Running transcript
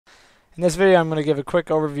In this video, I'm going to give a quick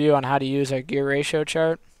overview on how to use our gear ratio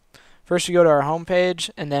chart. First, you go to our home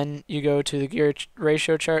page, and then you go to the gear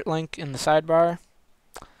ratio chart link in the sidebar.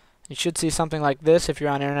 You should see something like this if you're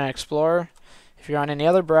on Internet Explorer. If you're on any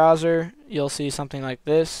other browser, you'll see something like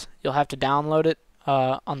this. You'll have to download it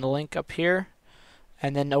on the link up here,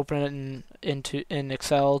 and then open it in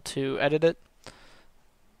Excel to edit it.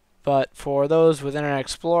 But for those with Internet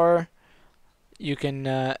Explorer, you can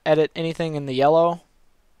edit anything in the yellow,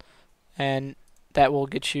 and that will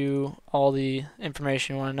get you all the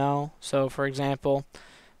information you want to know. So for example,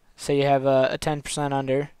 say you have a 10%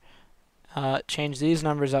 under, change these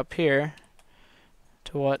numbers up here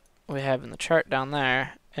to what we have in the chart down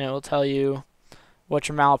there, and it will tell you what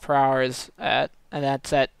your mile per hour is at, and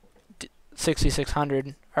that's at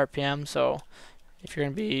 6,600 RPM. So if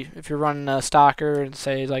you're running a stalker and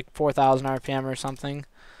say like 4,000 RPM or something,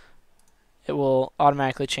 it will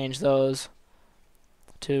automatically change those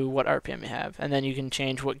to what RPM you have, and then you can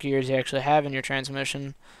change what gears you actually have in your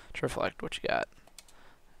transmission to reflect what you got,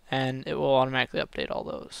 and it will automatically update all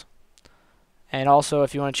those. And also,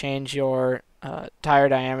 if you want to change your tire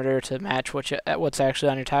diameter to match what's actually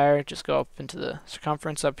on your tire, just go up into the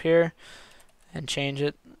circumference up here and change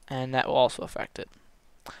it, and that will also affect it.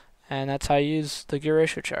 And that's how you use the gear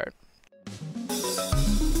ratio chart.